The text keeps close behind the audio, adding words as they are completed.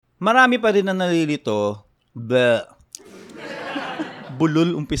Marami pa rin na nalilito.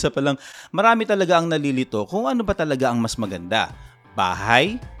 Bulol, umpisa pa lang. Marami talaga ang nalilito kung ano ba talaga ang mas maganda.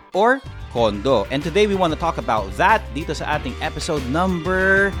 Bahay or condo. And today we want to talk about that dito sa ating episode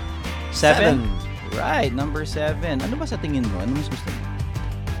number 7. Right, number 7. Ano ba sa tingin mo? Ano mas gusto mo?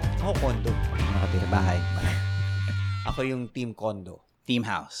 Ako, condo. Nakatira, bahay. Ako yung team condo. Team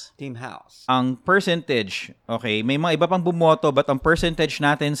house. Team house. Ang percentage, okay, may mga iba pang bumoto but ang percentage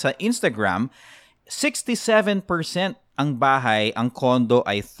natin sa Instagram, 67% ang bahay, ang condo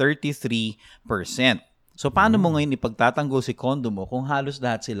ay 33%. So, paano mo ngayon ipagtatanggol si condo mo kung halos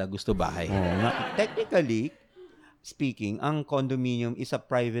lahat sila gusto bahay? Technically speaking, ang condominium is a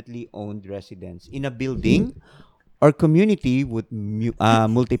privately owned residence in a building or community with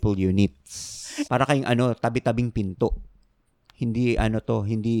multiple units. Para kayong tabi-tabing pinto. Hindi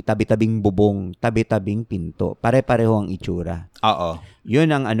hindi tabi-tabing bubong, tabi-tabing pinto. Pare-pareho ang itsura. Oo.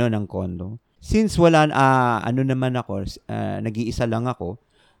 'Yun ang ng condo. Since wala naman ako, nag-iisa lang ako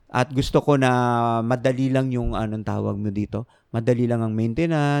at gusto ko na madali lang yung anong tawag mo dito, madali lang ang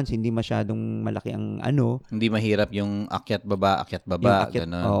maintenance, hindi masyadong malaki ang Hindi mahirap yung akyat baba,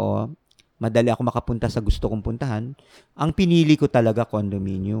 ganun. Oo. Madali ako makapunta sa gusto kong puntahan. Ang pinili ko talaga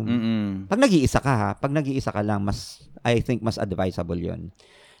condominium. Mm-mm. Pag nag-iisa ka lang, I think mas advisable 'yon.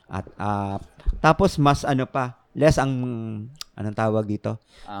 At tapos mas less ang anong tawag dito?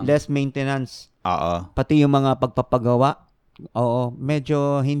 Less maintenance. Oo. Pati yung mga pagpapagawa. Oo,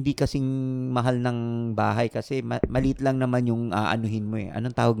 medyo hindi kasing mahal ng bahay kasi maliit lang naman yung aanuhin mo eh.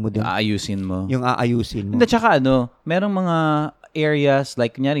 Anong tawag mo doon? Aayusin mo. Yung aayusin mo. Hindi, tsaka merong mga areas,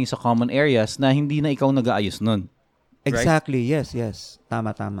 like kunyari sa common areas, na hindi na ikaw nag-aayos nun. Exactly, right? Yes.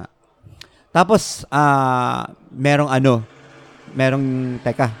 Tama. Tapos,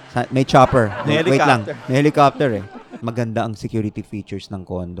 may chopper. Wait lang, may helicopter eh. Maganda ang security features ng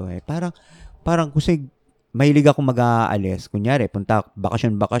condo eh. Parang kasi mahilig ako mag-aalis. Kunyari,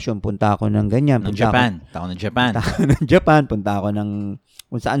 bakasyon, punta ako ng ganyan. Punta ako ng Japan. Punta ako ng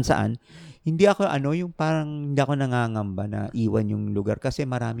kung saan-saan. Hindi ako yung parang hindi ako nangangamba na iwan yung lugar kasi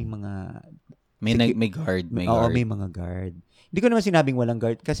maraming mga may guard. Oo, may mga guard. Hindi ko naman sinabing walang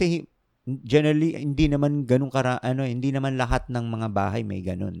guard kasi generally hindi naman ganun hindi naman lahat ng mga bahay may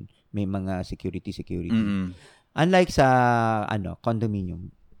ganun. May mga security. Mm-mm. Unlike sa condominium,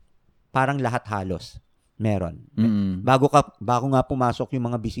 parang lahat halos meron. Mm-mm. Bago nga pumasok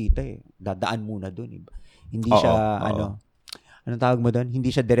yung mga bisita dadaan muna doon. Hindi siya anong tawag mo doon? Hindi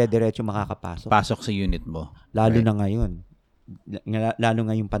siya dire-diretso makakapasok. Pasok sa unit mo. Lalo na ngayon. Lalo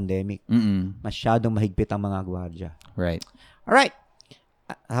ngayong pandemic. Mm-mm. Masyadong mahigpit ang mga gwardiya. Right. Alright.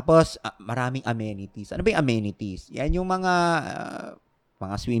 Tapos, maraming amenities. Ano ba yung amenities? Yan yung mga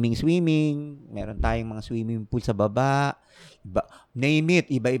swimming. Meron tayong mga swimming pool sa baba. Name it.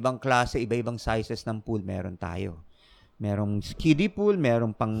 Iba-ibang klase, iba-ibang sizes ng pool meron tayo. Merong kiddie pool,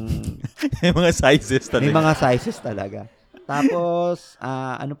 merong pang... May mga sizes talaga. May mga sizes talaga. Tapos,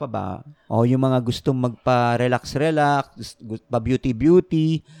 ano pa ba? Yung mga gustong magpa-relax, pa-beauty.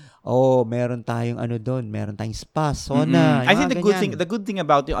 Meron tayong doon. Meron tayong spa, sauna. I think the good thing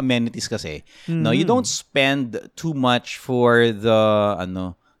about the amenities kasi, you don't spend too much for the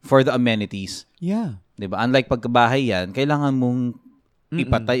amenities. Yeah. 'Di ba? Unlike pagkabahay yan, kailangan mong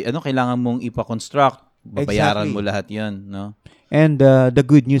kailangan mong ipa-construct. Babayaran mo lahat 'yon, no? And the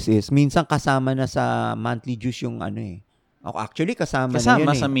good news is, minsan kasama na sa monthly dues yung actually, kasama na yun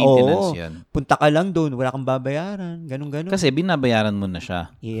sa maintenance yan. Punta ka lang doon, wala kang babayaran, ganun. Kasi binabayaran mo na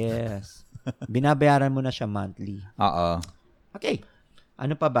siya. Yes. Binabayaran mo na siya monthly. Oo. Okay.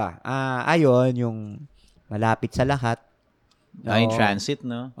 Ano pa ba? Ayon, yung malapit sa lahat. In transit,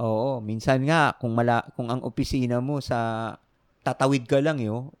 no? Oo. Minsan nga, kung ang opisina mo tatawid ka lang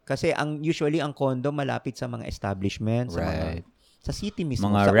kasi usually ang condo malapit sa mga establishments, right. Sa city mismo.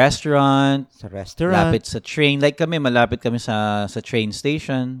 Mga restaurant. Sa restaurant. Malapit sa train. Like kami, malapit kami sa train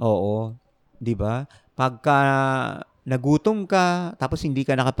station. Oo. 'Di ba? Pagka nagutom ka, tapos hindi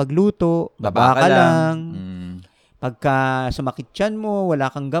ka nakapagluto, baba ka lang. Pagka sumakit tiyan mo, wala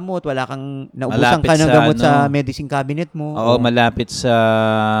kang gamot, naubusan ka ng gamot sa medicine cabinet mo. Oo, malapit sa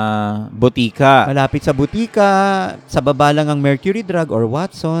butika. Malapit sa butika, sa baba lang ang Mercury Drug or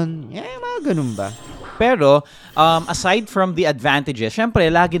Watson. Mga ganun ba? Pero, aside from the advantages, syempre,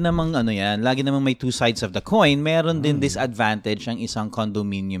 lagi namang may two sides of the coin. Meron din disadvantage ang isang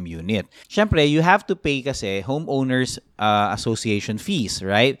condominium unit. Syempre, you have to pay kasi homeowners association fees,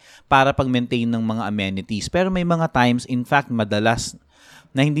 right? Para pag-maintain ng mga amenities. Pero may mga times, in fact, madalas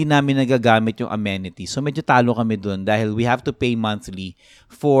na hindi namin nagagamit yung amenities. So medyo talo kami dun dahil we have to pay monthly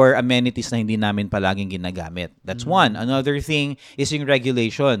for amenities na hindi namin palaging ginagamit. That's one. Another thing is yung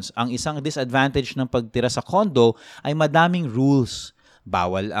regulations. Ang isang disadvantage ng pagtira sa condo ay madaming rules.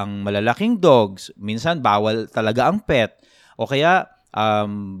 Bawal ang malalaking dogs. Minsan bawal talaga ang pet. O kaya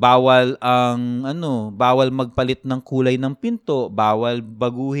bawal magpalit ng kulay ng pinto, bawal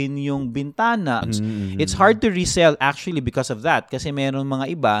baguhin yung bintana. It's hard to resell actually because of that. Kasi meron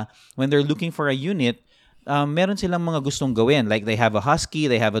mga iba, when they're looking for a unit, meron silang mga gustong gawin. Like they have a husky,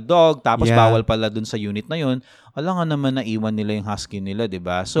 they have a dog, tapos bawal pala dun sa unit na yun. Wala nga naman naiwan nila yung husky nila,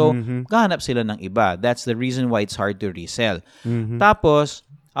 diba? So, kahanap sila ng iba. That's the reason why it's hard to resell. Tapos,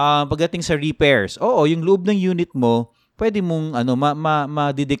 pagdating sa repairs, yung loob ng unit mo, pwede mong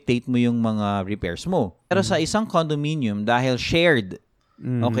ma-dictate mo yung mga repairs mo. Pero sa isang condominium, dahil shared,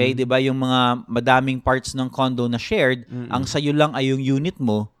 okay, 'di ba, yung mga madaming parts ng condo na shared, ang sayo lang ay yung unit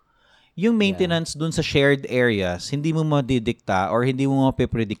mo, yung maintenance dun sa shared areas, hindi mo madidikta or hindi mo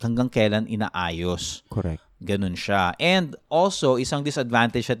mapipredict hanggang kailan inaayos. Correct. Ganun siya. And also, isang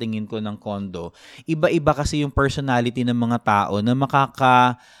disadvantage sa tingin ko ng condo, iba-iba kasi yung personality ng mga tao na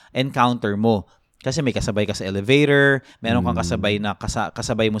makaka-encounter mo. Kasi may kasabay ka sa elevator, meron kang kasabay na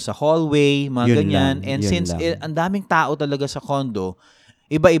kasabay mo sa hallway, mga Yun ganyan. lang, And yun since lang. ang daming tao talaga sa condo,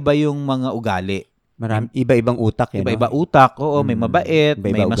 iba-iba yung mga ugali. Iba-ibang utak yan. Iba-iba utak. Oo, may mabait,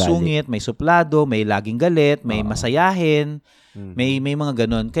 may Iba-iba masungit, may suplado, may laging galit, may masayahin, may mga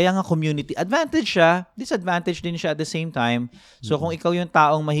ganun. Kaya nga community advantage siya, disadvantage din siya at the same time. So kung ikaw yung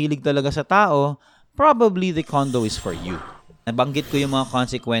taong mahilig talaga sa tao, probably the condo is for you. Nabanggit ko yung mga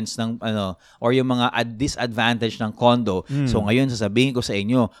consequence ng or yung mga disadvantage ng condo. So ngayon sasabihin ko sa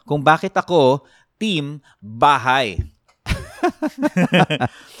inyo kung bakit ako team bahay.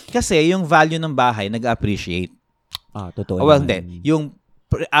 Kasi yung value ng bahay nag-appreciate. Totoo. Well, hindi.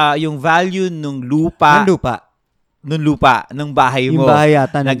 Yung value ng lupa ng bahay mo, yung bahay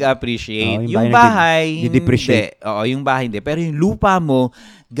yata nag-appreciate. yung Yung bahay di-depreciate. hindi. Oo, yung bahay hindi. Pero yung lupa mo,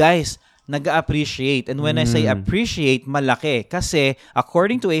 guys, nag-appreciate. And when I say appreciate, malaki. Kasi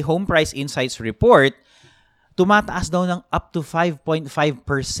according to a Home Price Insights report, tumataas daw ng up to 5.5%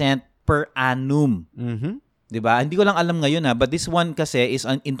 per annum. Diba? Hindi ko lang alam ngayon but this one kasi is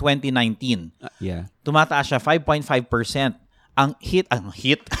in 2019. Tumataas siya 5.5%. Ang hit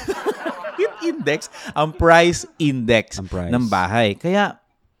hit index, ang price index ng bahay. Kaya,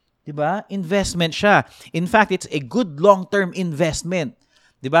 diba? Investment siya. In fact, it's a good long-term investment.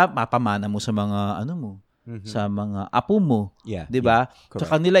 'Di ba? Mapamana mo sa mga sa mga apo mo, 'di ba?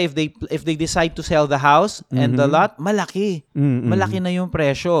 Sa kanila if they decide to sell the house and the lot, malaki. Malaki na yung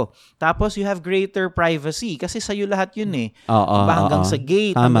presyo. Tapos you have greater privacy kasi sa iyo lahat 'yun eh. Hanggang sa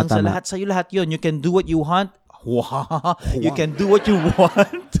gate, hanggang sa lahat sa iyo lahat 'yun. You can do what you want. You can do what you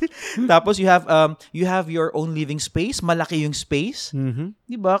want. Tapos you have your own living space, malaki yung space.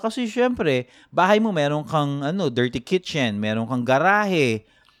 'Di ba? Kasi syempre, bahay mo meron kang dirty kitchen, meron kang garahe.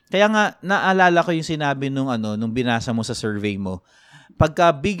 Kaya nga naalala ko yung sinabi nung binasa mo sa survey mo. Pagka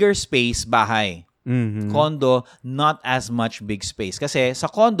bigger space, bahay. Condo, not as much big space. Kasi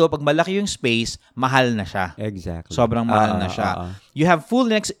sa condo, pag malaki yung space, mahal na siya. Exactly. Sobrang mahal na siya. You have full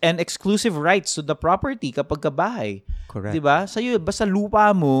and exclusive rights to the property kapag ka bahay. Correct. Diba? Sa'yo, basta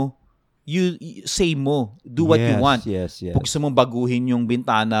lupa mo, you say mo. Do what you want. Yes. Kung gusto mong baguhin yung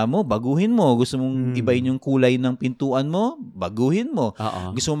bintana mo, baguhin mo. Gusto mong ibahin yung kulay ng pintuan mo, baguhin mo.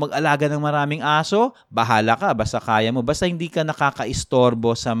 Gusto mong mag-alaga ng maraming aso, bahala ka. Basta kaya mo. Basta hindi ka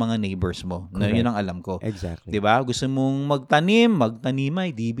nakakaistorbo sa mga neighbors mo. Yun ang alam ko. Exactly. Diba? Gusto mong magtanim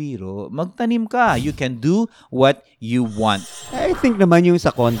ay di biro. Magtanim ka. You can do what you want. I think naman yung sa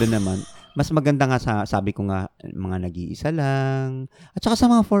condo naman, mas maganda nga sabi ko nga, mga nag-iisa lang. At saka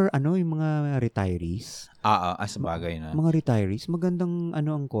sa mga yung mga retirees. As bagay na. Mga retirees, magandang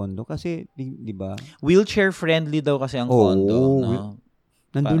ang condo kasi, di ba? Wheelchair friendly daw kasi ang condo.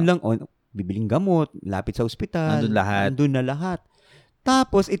 Nandun lang, bibiling gamot, lapit sa ospital. Nandun na lahat.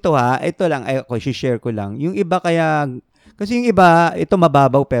 Tapos ito lang, ako share ko lang. Yung iba kasi yung iba, ito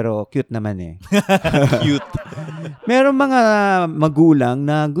mababaw pero cute naman eh. Cute. Merong mga magulang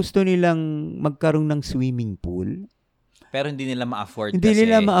na gusto nilang magkaroon ng swimming pool. Pero hindi nila ma-afford Hindi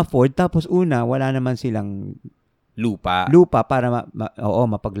nila ma-afford. Tapos wala naman silang lupa para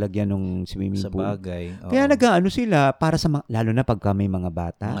mapaglagyan ng swimming pool. Sa bagay. Kaya nag-aano sila para sa lalo na pagka may mga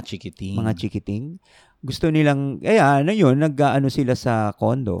bata. Mga chikiting. Gusto nilang, nag-aano sila sa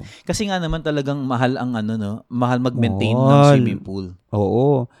condo. Kasi nga naman talagang mahal ang mahal mag-maintain ng swimming pool.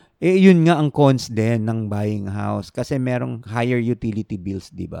 Oo. Yun nga ang cons din ng buying house kasi merong higher utility bills,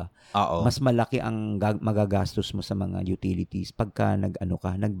 'di ba? Oo. Mas malaki ang magagastos mo sa mga utilities pagka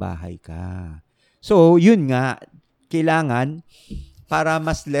nagbahay ka. So, yun nga, kailangan para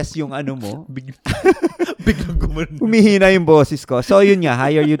mas less yung ano mo. Biglang gumano. Humihina yung boses ko. So, yun nga,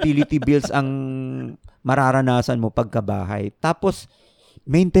 higher utility bills ang mararanasan mo pagkabahay. Tapos,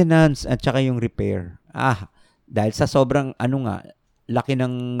 maintenance at saka yung repair. Dahil sa sobrang laki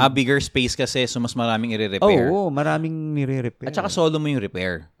ng... Bigger space kasi, so mas maraming i-repair. Oo, maraming nire-repair. At saka solo mo yung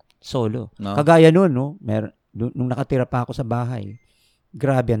repair. Solo. No? Kagaya nun, no? Nung nakatira pa ako sa bahay,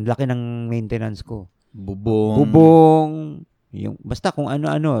 grabe yan, laki ng maintenance ko. Bubong, basta kung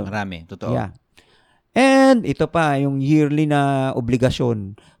ano-ano. Marami, totoo. Yeah. And ito pa, yung yearly na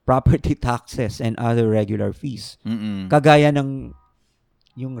obligasyon, property taxes and other regular fees. Kagaya ng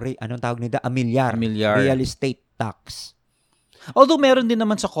anong tawag nila? Amilyar. Real estate tax. Although meron din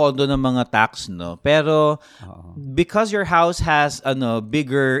naman sa condo ng mga tax, no? Pero because your house has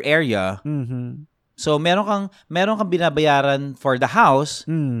bigger area, so meron kang binabayaran for the house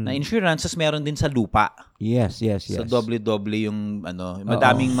na insurance, tas meron din sa lupa. Yes. So doble-doble yung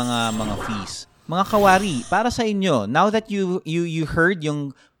madaming mga fees. Mga kawari, para sa inyo, now that you heard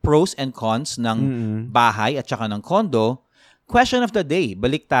yung pros and cons ng bahay at saka ng condo, question of the day,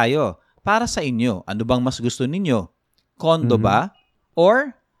 balik tayo. Para sa inyo, ano bang mas gusto ninyo? Condo ba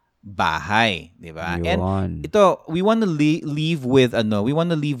or bahay, 'di ba? And ito, we want to leave with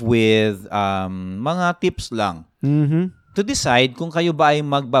mga tips lang. To decide kung kayo ba ay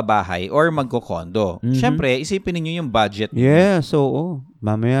magbabahay or magko-condo. Siyempre, isipin niyo yung budget. Yeah, so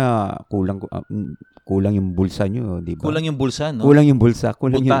mamaya kulang yung bulsa niyo, 'di ba? Kulang yung bulsa, no? Kulang yung bulsa,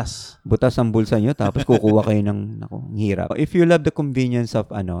 butas ang bulsa niyo tapos kukuha kayo ng hirap. If you love the convenience of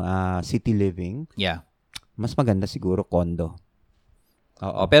city living, yeah. Mas maganda siguro condo.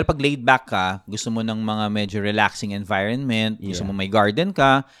 Oo, pero pag laid back ka, gusto mo ng mga medyo relaxing environment, gusto mo may garden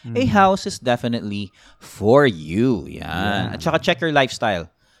ka, a house is definitely for you. Yan. At saka check your lifestyle.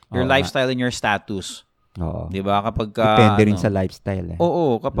 Your lifestyle and your status. Oo. 'Di ba? Kapag depende rin sa lifestyle.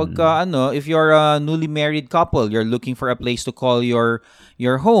 Oo, kapag if you're a newly married couple, you're looking for a place to call your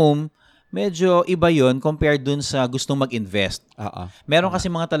home, medyo iba yon compared dun sa gustong mag-invest. Meron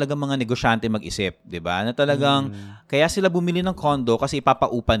kasi mga negosyante mag-isip, 'di ba? Na talagang kaya sila bumili ng condo kasi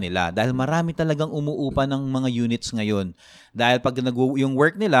ipapaupa nila dahil marami talagang umuupa ng mga units ngayon. Dahil pag yung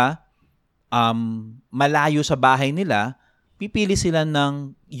work nila malayo sa bahay nila, pipili sila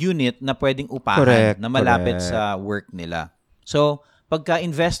ng unit na pwedeng upahan na malapit sa work nila. So, pagka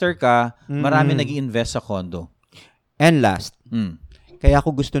investor ka, marami nag-i-invest sa condo. And last, kaya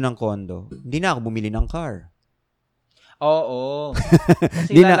ako gusto ng condo, hindi na ako bumili ng car. Oo.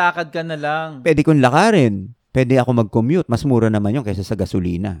 Kasi lalakad ka na lang. Pwede kong lakarin. Pwede ako mag-commute. Mas mura naman yun kaysa sa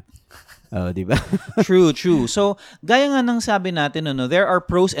gasolina. Di ba? True. So, gaya nga ng sabi natin, there are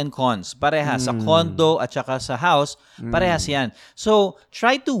pros and cons. Parehas sa condo at saka sa house, parehas yan. So,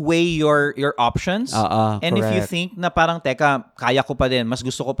 try to weigh your options. And correct. If you think na parang, teka, kaya ko pa din, mas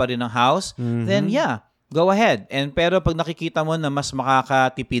gusto ko pa rin ng house, then yeah, go ahead. Pero pag nakikita mo na mas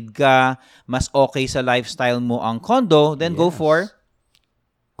makakatipid ka, mas okay sa lifestyle mo ang condo, then go for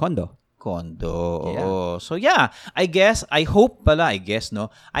condo. Yeah. So yeah, I hope na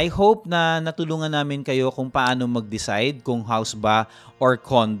natulungan namin kayo kung paano mag-decide kung house ba or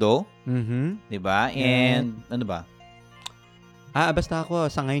condo. 'Di ba? And ano ba? Basta ako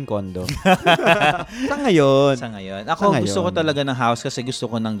sa ngayon condo. Sa ngayon. Ako gusto ko talaga ng house kasi gusto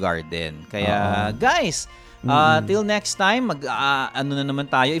ko ng garden. Kaya guys, till next time, na naman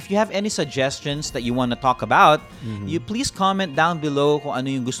tayo. If you have any suggestions that you want to talk about, you please comment down below kung ano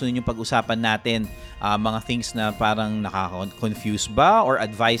yung gusto niyo pag-usapan natin. Mga things na parang nakaka-confuse ba or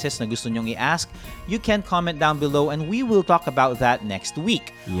advices na gusto nyong i-ask, you can comment down below and we will talk about that next week.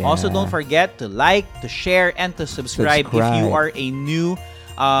 Yeah. Also, don't forget to like, to share, and to subscribe if you are a new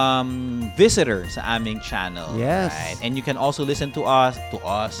visitor sa aming channel. Yes. Right? And you can also listen to us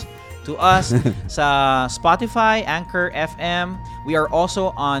sa Spotify, Anchor FM. We are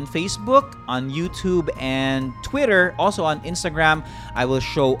also on Facebook, on YouTube, and Twitter. Also on Instagram. I will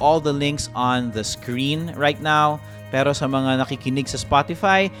show all the links on the screen right now. Pero sa mga nakikinig sa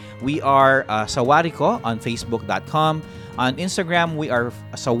Spotify, we are Sawariko on Facebook.com. On Instagram, we are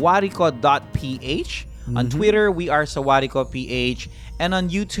sawariko.ph. On Twitter, we are sawariko.ph. And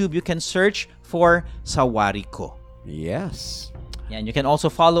on YouTube, you can search for Sawariko. Yes. Yan, you can also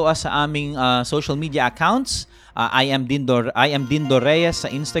follow us sa aming social media accounts. I am Dindo Reyes sa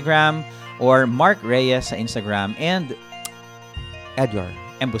Instagram or Mark Reyes sa Instagram and Edgar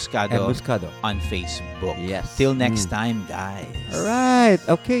Embuscado Embuscado. on Facebook. Yes. Till next time, guys. All right.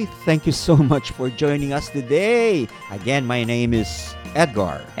 Okay. Thank you so much for joining us today. Again, my name is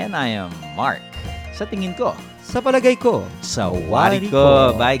Edgar. And I am Mark. Sa tingin ko, Sa palagay ko, sawari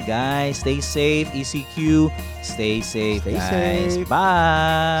ko. Bye, guys. Stay safe, ECQ. Stay safe, Stay guys. safe.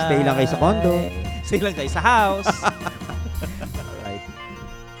 Bye. Stay lang kayo sa condo. Stay lang kayo sa house.